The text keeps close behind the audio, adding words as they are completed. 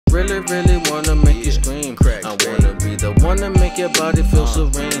really, really wanna make you scream. Krak, I wanna be the one to make your body feel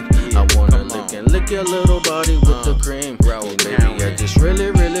serene. I wanna lick your little body with the cream. Baby, I just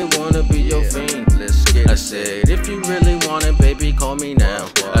really, really wanna be your fiend. Let's get it. I said, if you really want it, baby, call me now.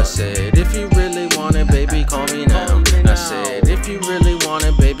 I said, if you really want it, baby, call me now. I said, if you really want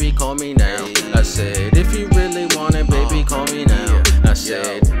it, baby, call me now. I said, if you really want it, baby, call me now. I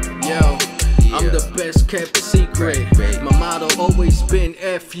said, yo, I'm the best kept secret. My motto always been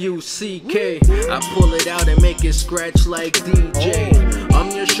F-U-C-K. I pull it out and make it scratch like DJ.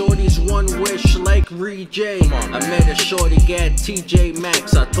 I'm your shorty's one wish like Ray. I met a shorty got TJ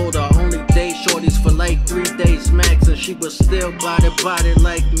Maxx. I told her only date shorties for like 3 days max, and she was still body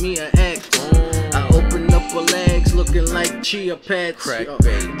like me an ex. I opened up her legs looking like chia pets.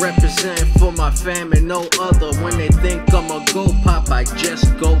 Represent for my fam and no other. When they think I'ma go pop, I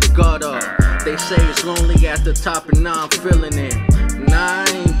just go gutter. They say it's lonely at the top and now I'm feeling it. Nah, I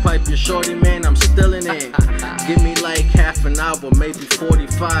ain't pipe your shorty, man, I'm still in it. Give me like half an hour, maybe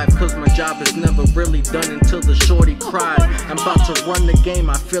 45, cause my job is never really done until the shorty cried. I'm about to run the game,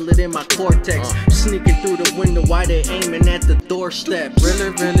 I feel it in my cortex. Sneaking through the window while they aiming at the doorsteps.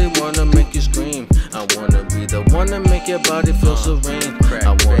 Really, really wanna make you scream. I wanna be the one to make your body feel serene.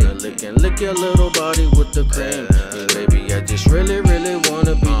 I wanna lick your little body with the cream. Baby, I just really, really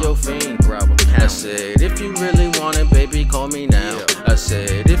wanna be your fiend. I said, if you really want it, baby, call me now. I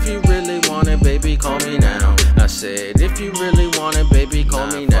said, if you really want it, baby, call me now. I said, if you really want it, baby, call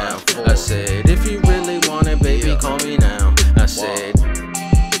me now. I said, if you really want it, baby, call me now. I said,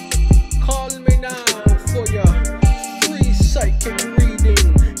 call me now for your free psychic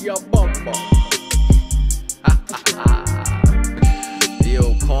reading, your bumper.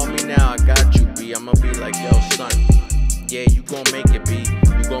 Yo, call me now, I got you, B. I'ma be like, yo, son. Yeah, you gon' make it, B.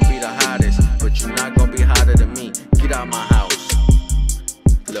 You gon' be the hottest, but you not gon' be hotter than me. Get out my house.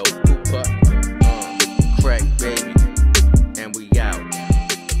 Lil Cooper, Krak, baby. And we out.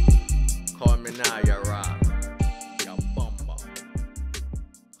 Call me now, y'all right.